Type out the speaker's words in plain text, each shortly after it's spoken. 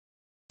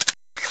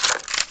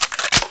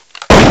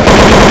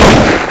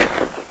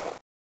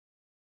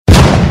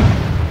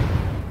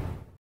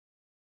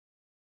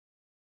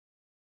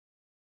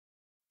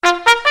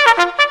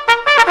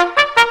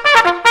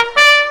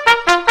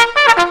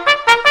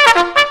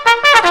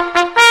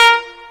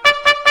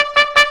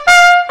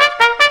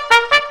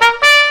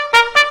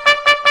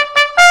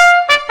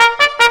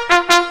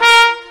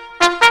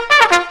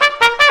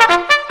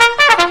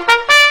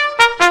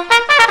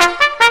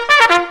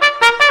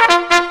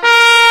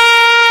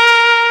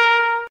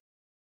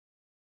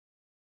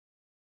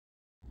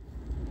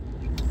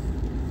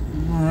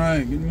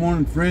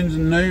on, friends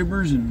and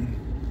neighbors, and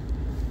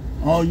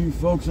all you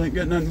folks ain't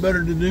got nothing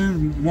better to do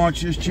than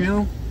watch this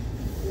channel.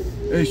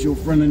 It's your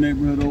friendly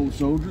neighborhood old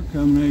soldier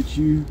coming at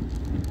you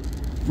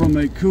from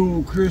a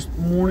cool, crisp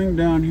morning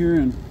down here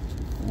in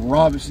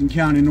Robeson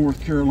County,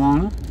 North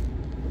Carolina,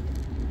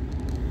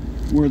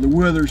 where the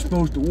weather's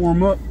supposed to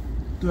warm up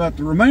throughout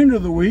the remainder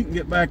of the week and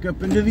get back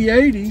up into the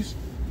 80s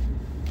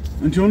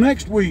until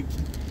next week.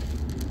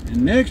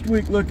 And next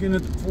week, looking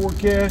at the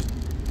forecast,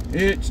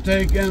 it's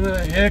taking a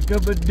heck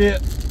of a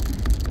dip.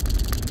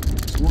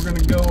 So we're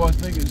gonna go, I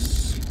think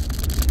it's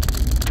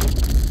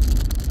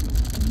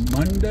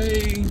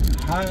Monday,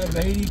 high of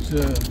 80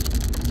 to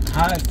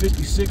high of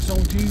 56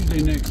 on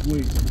Tuesday next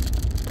week.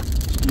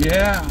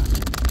 Yeah,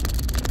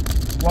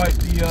 quite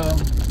the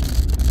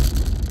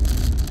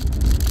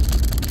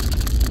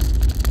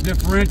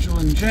differential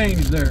and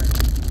change there.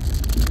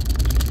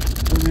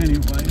 But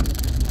anyway,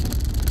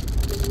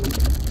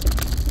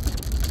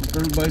 hope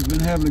everybody's been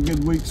having a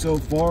good week so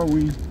far.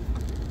 We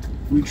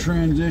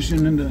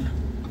transitioned into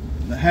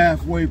the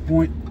halfway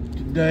point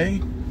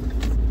today.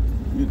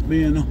 It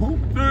being a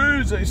hump day,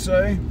 as they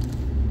say.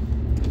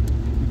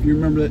 If you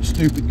remember that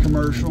stupid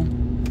commercial.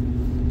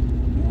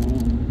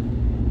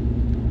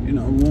 You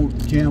know,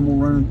 won't camel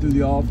running through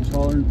the office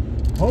hollering,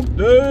 hump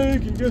day,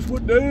 can you guess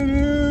what day it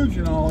is?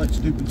 You know, all that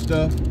stupid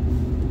stuff.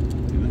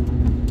 You know,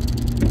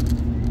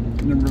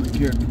 I never really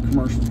cared for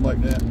commercials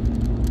like that.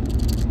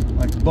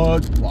 Like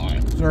Bud,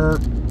 Sir,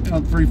 you know,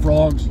 the Three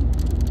Frogs.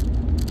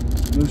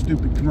 Those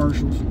stupid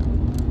commercials.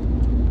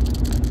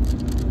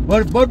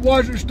 But if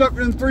Budweiser stuck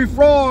in Three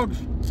Frogs,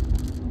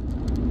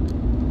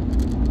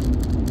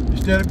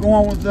 instead of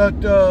going with that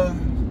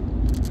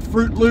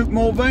Fruit Loop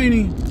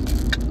Mulvaney,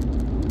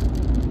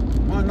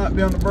 might not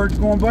be on the verge of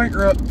going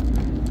bankrupt.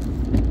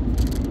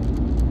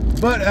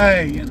 But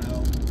hey, you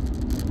know,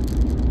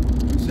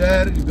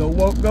 sad, you go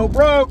woke, go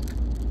broke.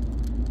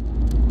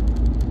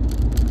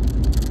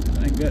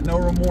 I ain't got no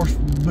remorse for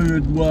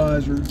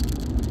Budweiser.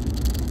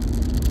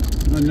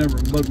 I'm never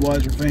a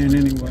Budweiser fan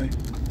anyway.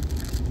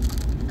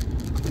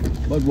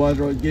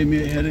 Budweiser always gave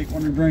me a headache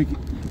when I drank it.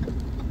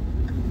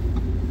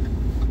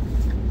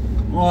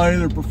 Well, I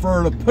either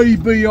prefer the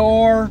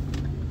PBR,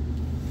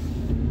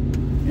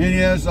 and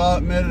yes, I'll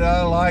admit it,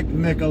 I like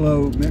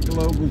Michelob.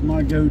 Michelob was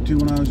my go-to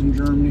when I was in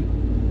Germany.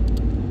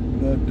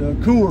 But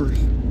Coors,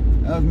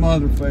 that was my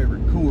other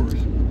favorite, Coors.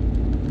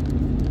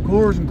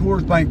 Coors and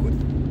Coors Banquet.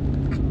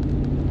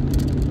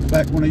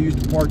 Back when I used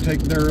to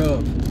partake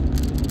thereof.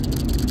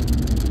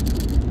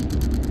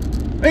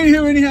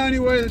 Anyway,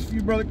 this is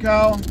you, Brother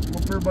Kyle.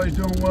 Hope everybody's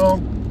doing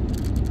well.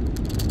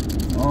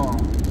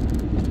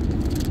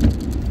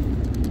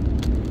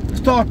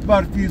 Let's talk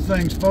about a few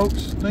things,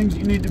 folks. Things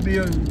you need to be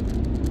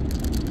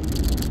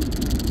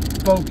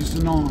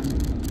focusing on.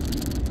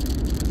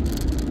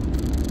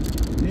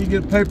 You need to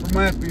get a paper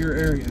map of your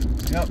area.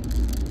 Yep.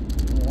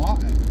 Why?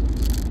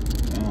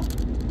 Well,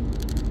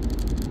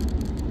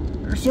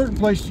 there are certain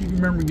places you can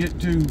remember to get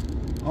to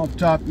off the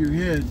top of your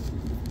head.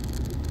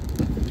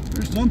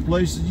 There's some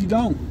places you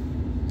don't.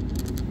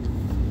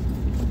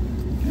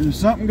 And if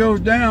something goes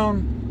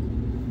down,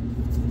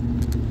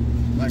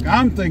 like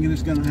I'm thinking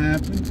it's going to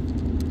happen,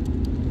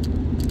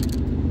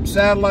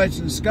 satellites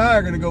in the sky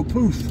are going to go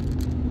poof.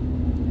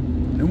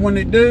 And when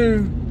they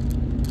do,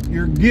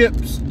 your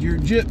GIPs, your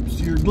GIPs,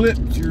 your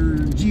GLIPs, your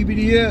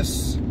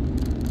GBDS,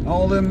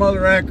 all them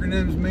other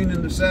acronyms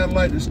meaning the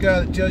satellite in the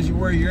sky that tells you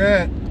where you're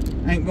at,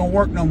 ain't going to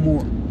work no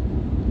more.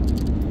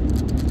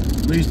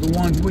 At least the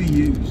ones we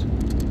use.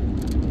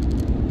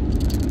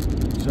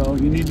 So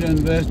you need to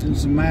invest in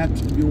some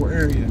maps of your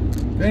area.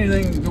 If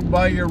anything, go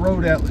buy your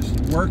road atlas.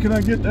 Where can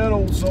I get that,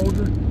 old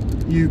soldier?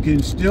 You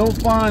can still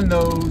find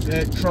those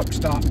at truck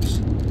stops.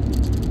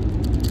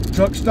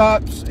 Truck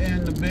stops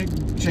and the big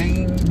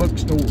chain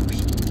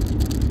bookstores.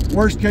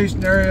 Worst case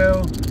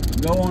scenario,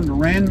 go on to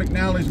Rand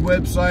McNally's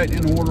website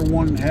and order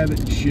one and have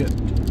it shipped.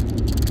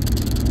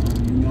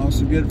 You can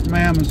also get it from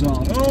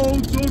Amazon. Oh,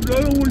 soldier,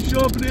 I don't want to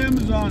shop at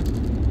Amazon.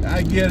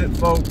 I get it,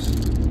 folks.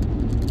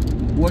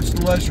 What's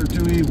the lesser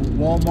two evils,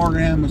 Walmart or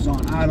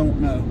Amazon? I don't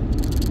know.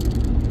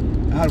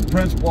 Out of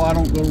principle, I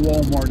don't go to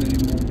Walmart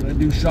anymore, but I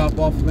do shop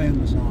off of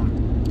Amazon.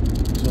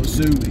 So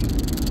sue me.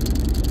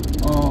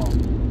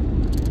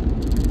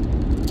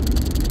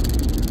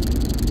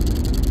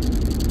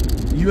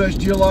 U.S.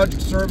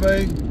 Geological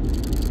Survey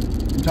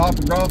and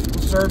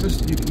Topographical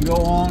Service, you can go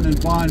on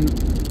and find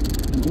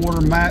and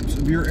order maps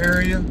of your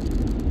area.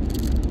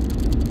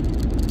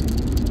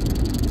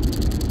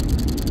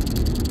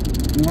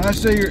 And when I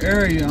say your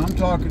area, I'm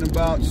talking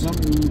about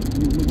something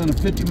within a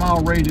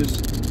 50-mile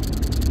radius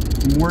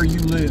from where you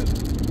live.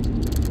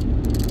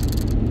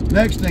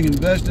 Next thing,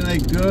 invest in a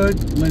good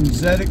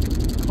lensatic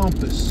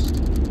compass.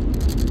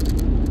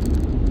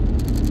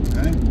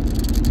 Okay?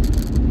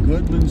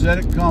 Good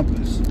lensatic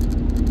compass.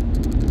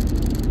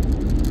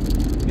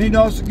 You need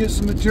to also get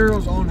some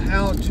materials on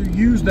how to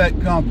use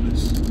that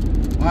compass,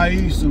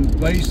 i.e. some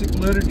basic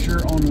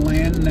literature on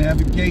land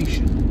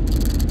navigation.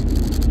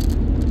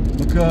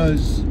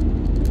 Because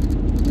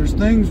there's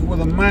things with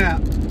a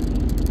map,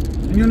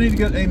 and you'll need to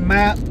get a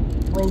map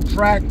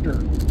protractor.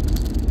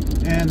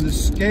 And the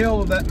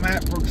scale of that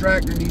map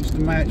protractor needs to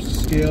match the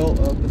scale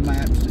of the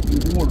maps that you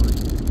order.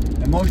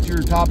 And most of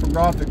your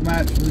topographic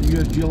maps from the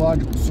U.S.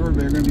 Geological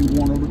Survey are going to be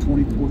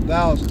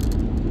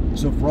 1/24,000.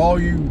 So for all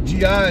you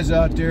GIs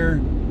out there,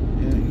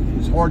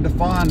 it's hard to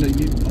find a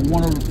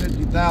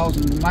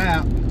 1/50,000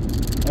 map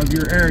of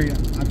your area.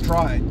 I've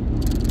tried.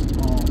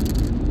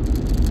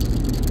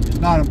 It's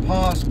not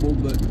impossible,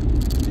 but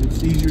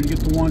it's easier to get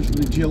the ones from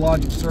the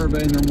Geologic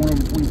Survey, and they're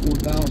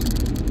 1/24,000.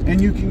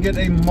 And you can get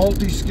a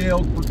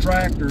multi-scaled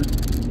protractor,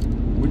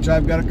 which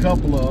I've got a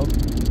couple of,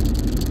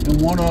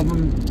 and one of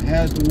them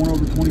has the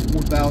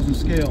 1/24,000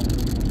 scale.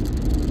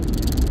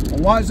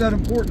 Well, why is that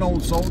important,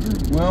 old soldier?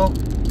 Well,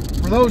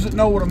 for those that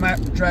know what a map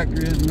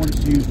protractor is and what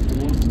it's used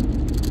for,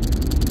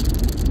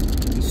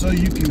 so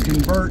you can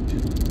convert,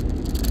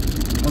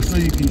 or so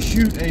you can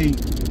shoot a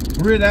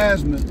grid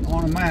azimuth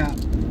on a map,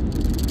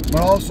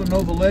 but also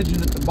know the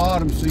legend at the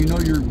bottom, so you know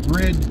your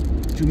grid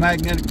to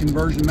magnetic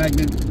conversion,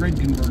 magnetic grid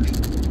conversion.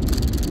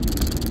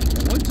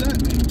 What's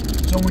that mean?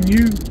 So when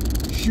you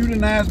shoot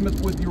an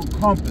azimuth with your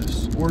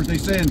compass, or as they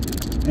say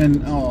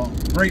in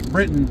Great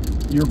Britain,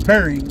 your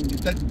bearing,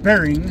 that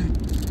bearing,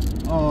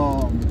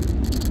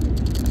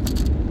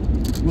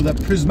 with a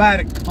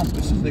prismatic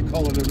compass, as they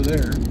call it over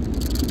there,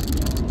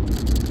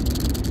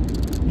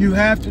 you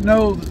have to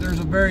know that there's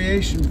a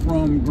variation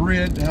from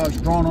grid, how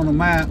it's drawn on a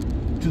map,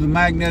 to the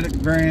magnetic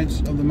variance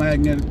of the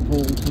magnetic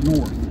pole to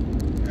north.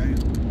 Okay?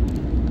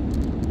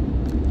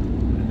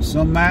 In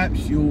some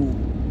maps, you'll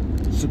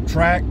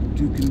subtract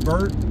to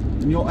convert,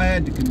 and you'll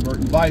add to convert,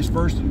 and vice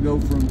versa to go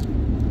from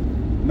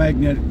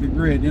magnetic to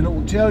grid. And it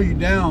will tell you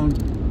down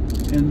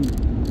in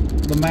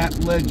the map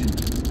legend.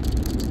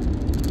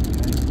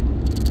 Okay?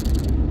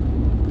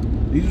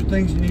 These are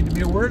things you need to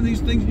be aware of.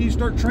 These things you need to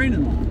start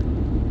training on.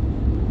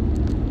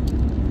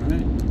 All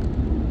right?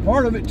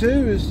 Part of it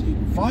too is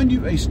find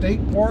you a state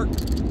park,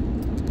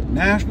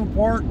 national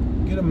park,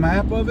 get a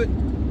map of it,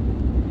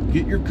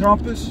 get your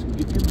compass,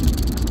 get your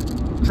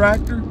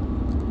tractor,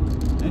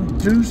 and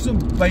do some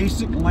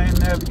basic land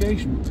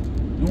navigation.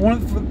 And one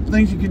of the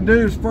things you can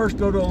do is first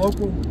go to a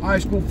local high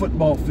school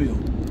football field.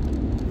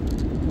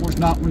 Of course,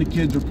 not when the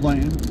kids are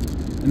playing,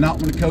 and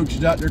not when the coach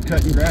is out there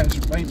cutting grass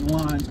or painting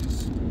lines.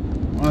 Because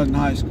when I was in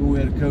high school, we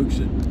had a coach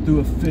that threw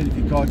a fit if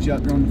he caught you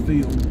out there on the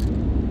field.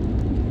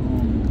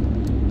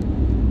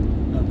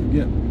 Not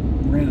forget,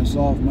 ran us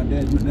off. My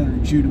dad went down there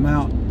and chewed him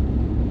out.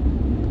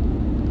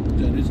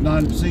 Said, "It's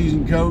not a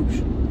season,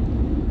 coach.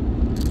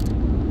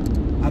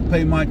 I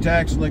pay my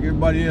taxes like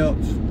everybody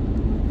else."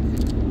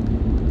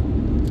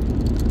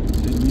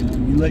 Said, "You know,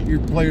 you let your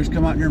players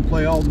come out here and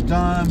play all the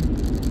time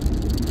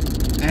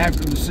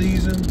after the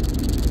season,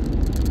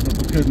 but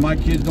because my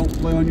kids don't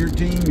play on your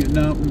team, you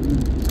know."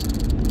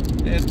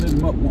 Dad lit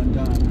him up one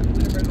time. I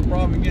never had a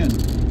problem again.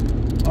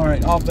 All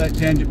right, off that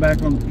tangent,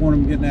 back on the point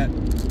I'm getting at.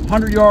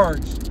 100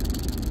 yards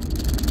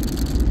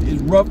is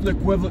roughly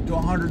equivalent to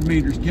 100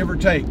 meters, give or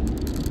take.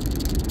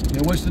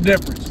 Okay, what's the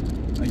difference?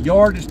 A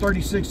yard is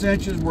 36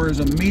 inches, whereas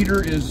a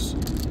meter is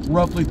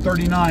roughly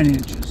 39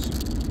 inches.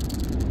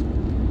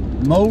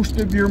 Most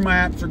of your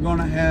maps are going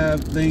to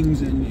have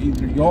things in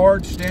either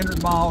yards,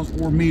 standard miles,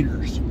 or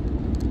meters.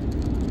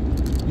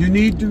 You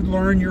need to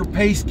learn your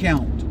pace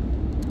count.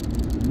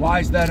 Why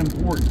is that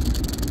important?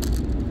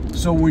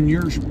 So when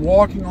you're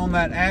walking on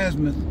that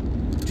azimuth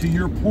to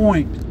your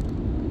point,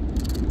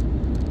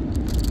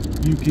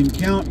 you can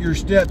count your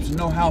steps and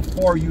know how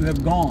far you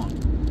have gone.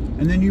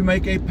 And then you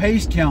make a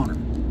pace counter.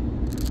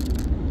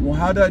 Well,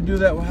 how do I do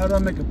that? Well, how do I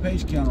make a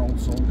pace counter, old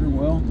soldier?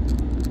 Well,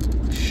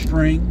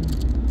 string.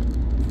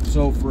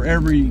 So for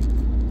every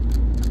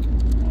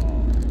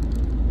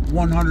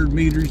 100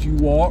 meters you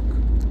walk,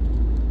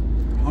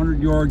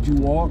 100 yards you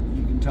walk,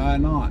 you can tie a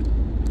knot.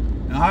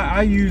 Now,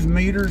 I use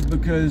meters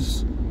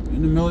because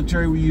in the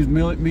military we use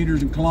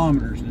meters and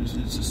kilometers.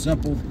 It's a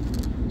simple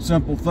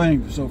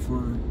thing. So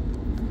for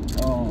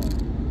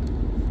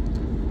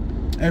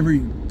every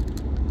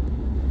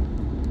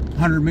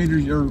 100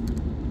 meters, or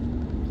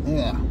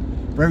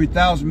for every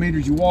 1,000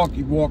 meters you walk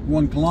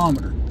 1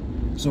 kilometer.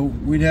 So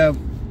we'd have,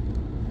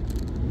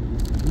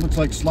 looks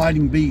like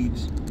sliding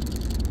beads.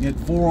 You had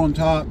 4 on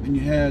top and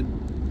you had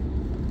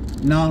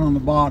 9 on the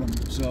bottom.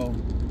 So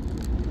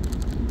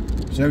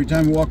every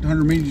time you walked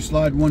 100 meters, you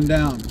slide 1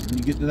 down. When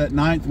you get to that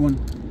 9th one,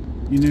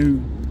 you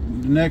knew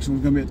the next one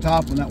was going to be a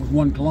top one. That was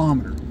 1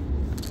 kilometer.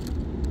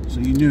 So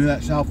you knew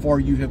that's how far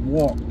you have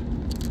walked.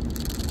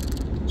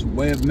 It's a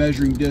way of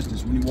measuring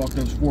distance. When you walk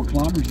those 4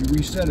 kilometers, you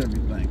reset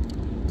everything.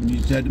 And you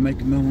just had to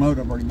make a mental note,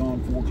 I've already gone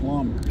 4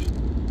 kilometers.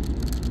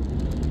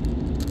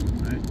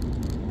 Right?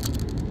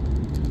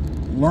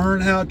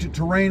 Learn how to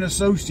terrain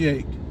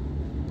associate.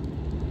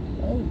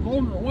 Oh,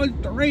 what's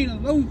terrain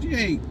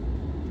associate?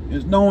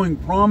 It's knowing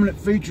prominent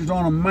features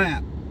on a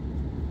map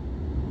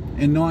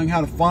and knowing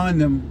how to find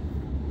them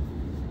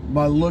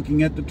by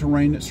looking at the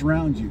terrain that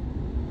surrounds you.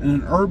 In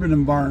an urban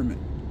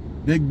environment,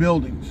 big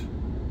buildings,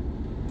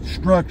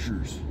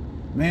 structures,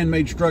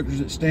 man-made structures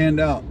that stand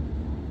out,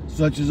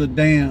 such as a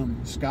dam,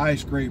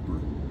 skyscraper,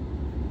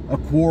 a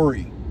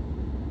quarry,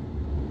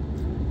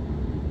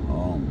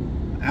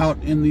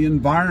 out in the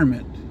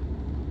environment,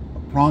 a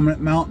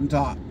prominent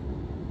mountaintop,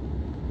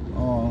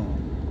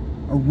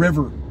 a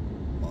river,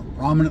 a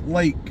prominent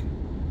lake,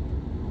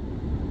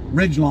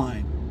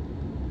 ridgeline,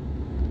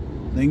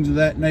 things of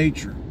that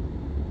nature.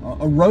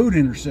 A road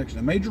intersection,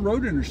 a major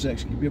road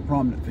intersection can be a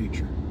prominent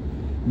feature.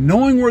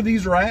 Knowing where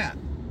these are at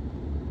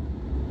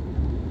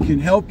can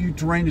help you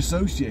terrain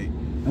associate.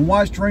 And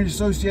why is terrain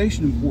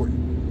association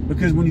important?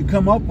 Because when you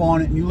come up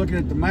on it and you look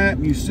at the map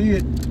and you see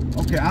it,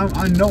 okay,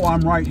 I know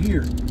I'm right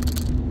here.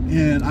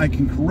 And I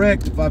can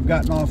correct if I've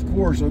gotten off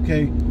course.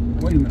 Okay,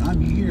 wait a minute,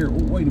 I'm here.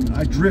 Oh, wait a minute,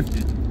 I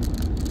drifted.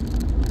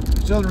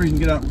 It's the other reason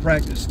to get out and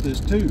practice this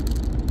too,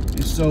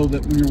 is so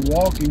that when you're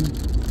walking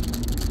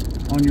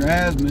on your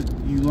azimuth,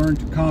 you learn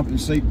to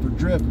compensate for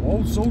drift. Well,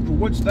 old soldier,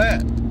 what's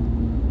that?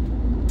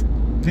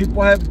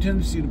 People have a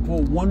tendency to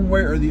pull one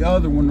way or the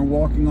other when they're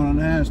walking on an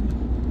azimuth.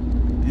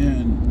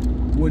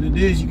 And what it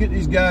is, you get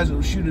these guys that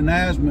will shoot an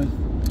azimuth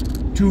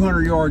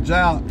 200 yards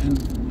out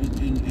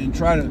and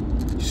try to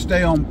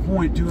stay on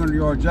point 200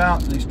 yards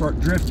out, and they start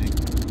drifting.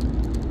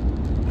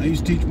 I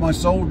used to teach my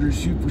soldiers,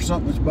 shoot for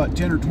something that's about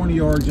 10 or 20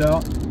 yards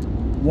out,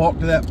 walk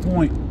to that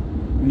point.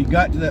 When you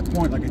got to that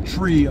point, like a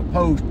tree, a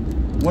post,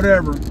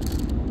 whatever,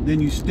 then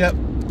you step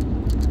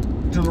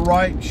to the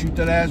right, shoot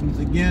that azimuth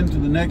again to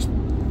the next,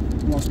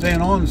 well,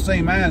 staying on the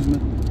same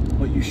azimuth,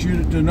 but you shoot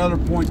it to another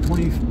point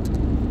 20,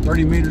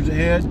 30 meters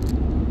ahead.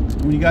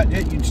 When you got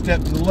hit, you'd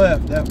step to the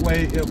left. That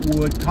way it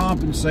would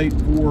compensate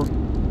for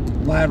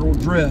lateral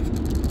drift.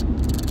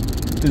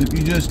 Because if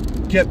you just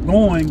kept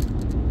going,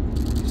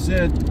 like I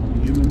said,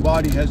 the human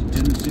body has a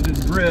tendency to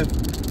drift,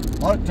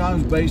 a lot of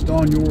times based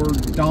on your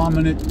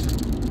dominant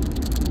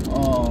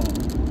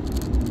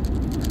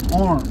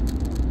arm.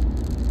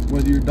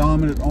 Whether your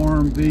dominant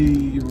arm be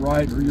your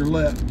right or your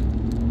left.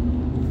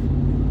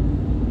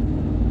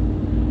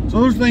 So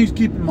those things to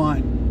keep in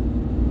mind.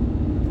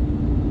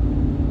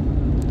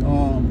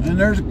 And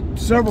there's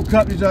several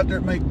companies out there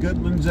that make good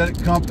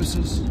lensatic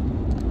compasses.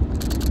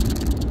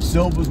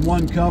 Silva's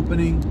one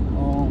company.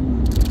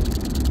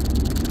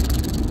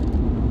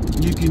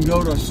 You can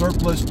go to a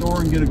surplus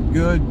store and get a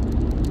good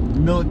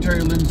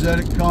military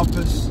lensatic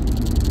compass.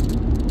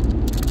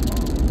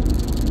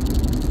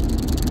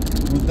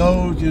 With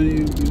those,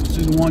 you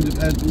see the one that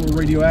has the little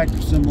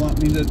radioactive symbol. I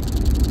mean that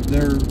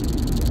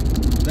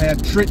they have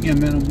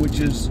tritium in them, which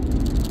is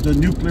the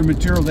nuclear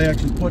material they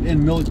actually put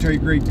in military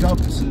grade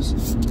compasses,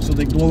 so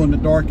they glow in the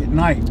dark at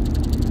night.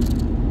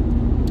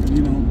 And,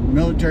 you know,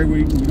 military,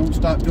 we don't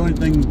stop doing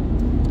anything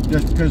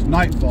just because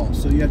night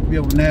falls, so you have to be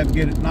able to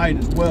navigate at night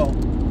as well.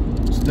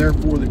 So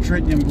therefore, the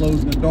tritium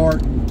glows in the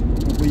dark,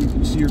 that way you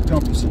can see your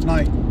compass at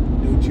night.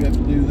 Do what you have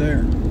to do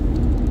there.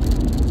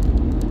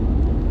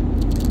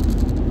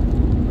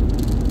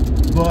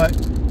 But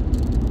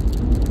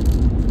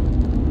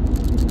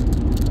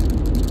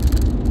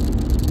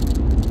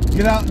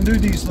get out and do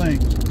these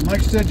things. And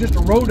like I said, just a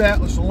road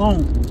atlas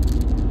alone,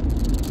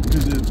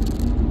 because if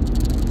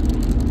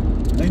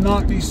they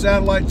knock these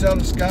satellites out of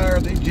the sky or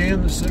they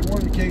jam the signal,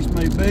 whatever the case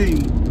may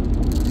be,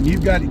 and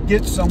you've got to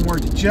get somewhere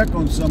to check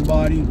on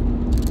somebody,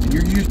 and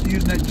you're used to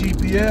using that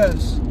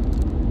GPS,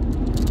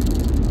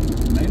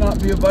 it may not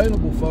be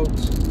available,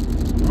 folks.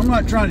 I'm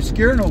not trying to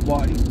scare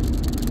nobody.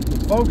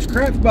 Folks,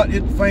 crap's about to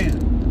hit the fan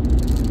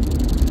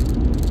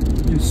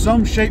in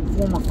some shape,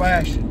 form, or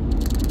fashion.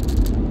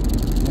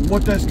 And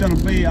what that's going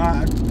to be,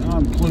 I'm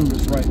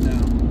clueless right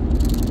now.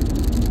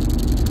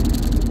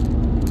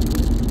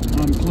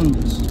 I'm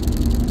clueless.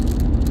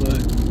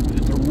 But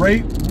at the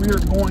rate we're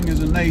going as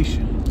a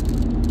nation,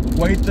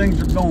 the way things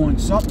are going,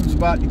 something's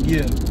about to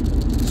give.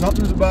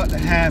 Something's about to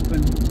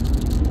happen.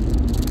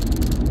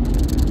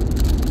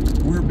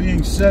 We're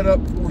being set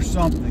up for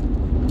something.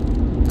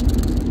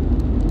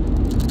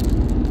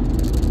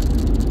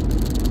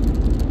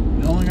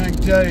 The only thing I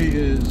can tell you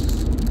is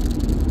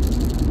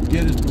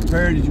get as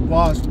prepared as you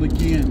possibly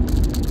can.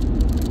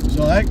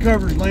 So that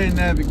covers land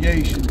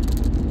navigation.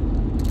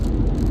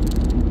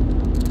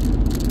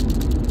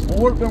 Well,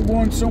 what if I'm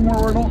going somewhere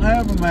where I don't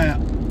have a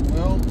map?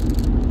 Well,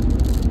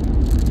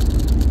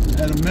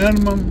 at a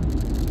minimum,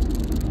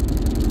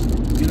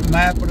 get a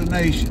map of the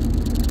nation.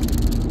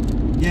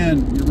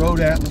 Again, your road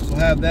atlas will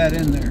have that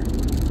in there.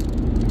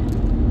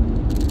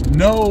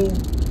 Know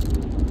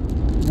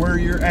where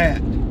you're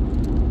at.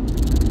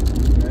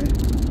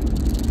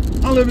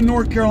 I live in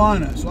North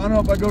Carolina, so I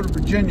know if I go to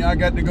Virginia, I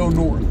got to go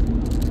north.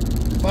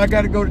 If I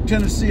got to go to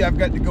Tennessee, I've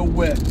got to go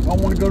west. If I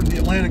want to go to the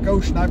Atlantic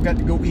Ocean, I've got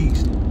to go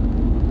east.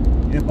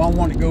 If I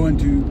want to go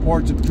into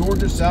parts of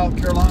Georgia, South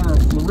Carolina, or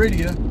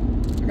Florida,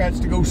 I got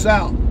to go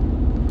south.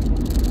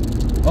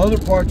 Other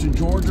parts of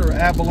Georgia or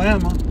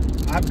Alabama,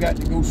 I've got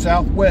to go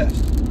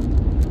southwest.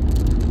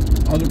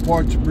 Other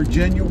parts of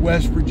Virginia,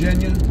 West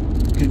Virginia,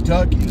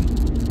 Kentucky,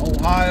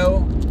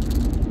 Ohio,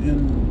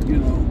 and, you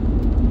know,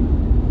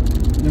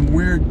 them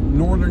weird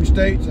northern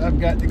states, I've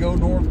got to go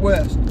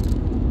northwest.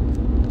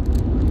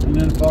 And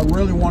then if I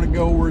really want to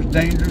go where it's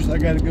dangerous, I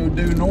got to go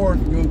due north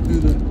and go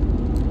through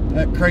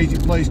that crazy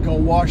place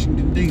called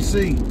Washington,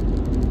 D.C.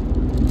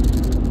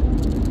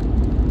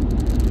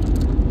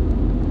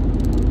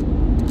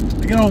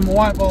 get on my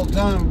wife all the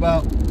time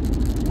about,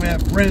 we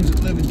have friends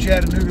that live in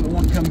Chattanooga that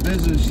want to come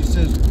visit us. She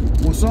says,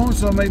 well,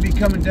 so-and-so may be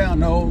coming down.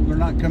 No, they're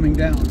not coming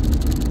down.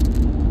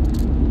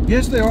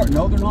 Yes, they are.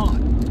 No, they're not.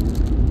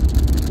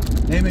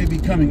 They may be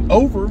coming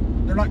over.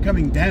 They're not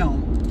coming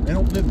down. They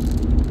don't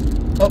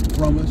live up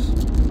from us.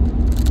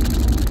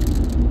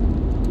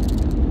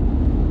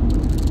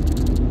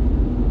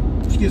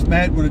 She gets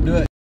mad when I do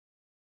it.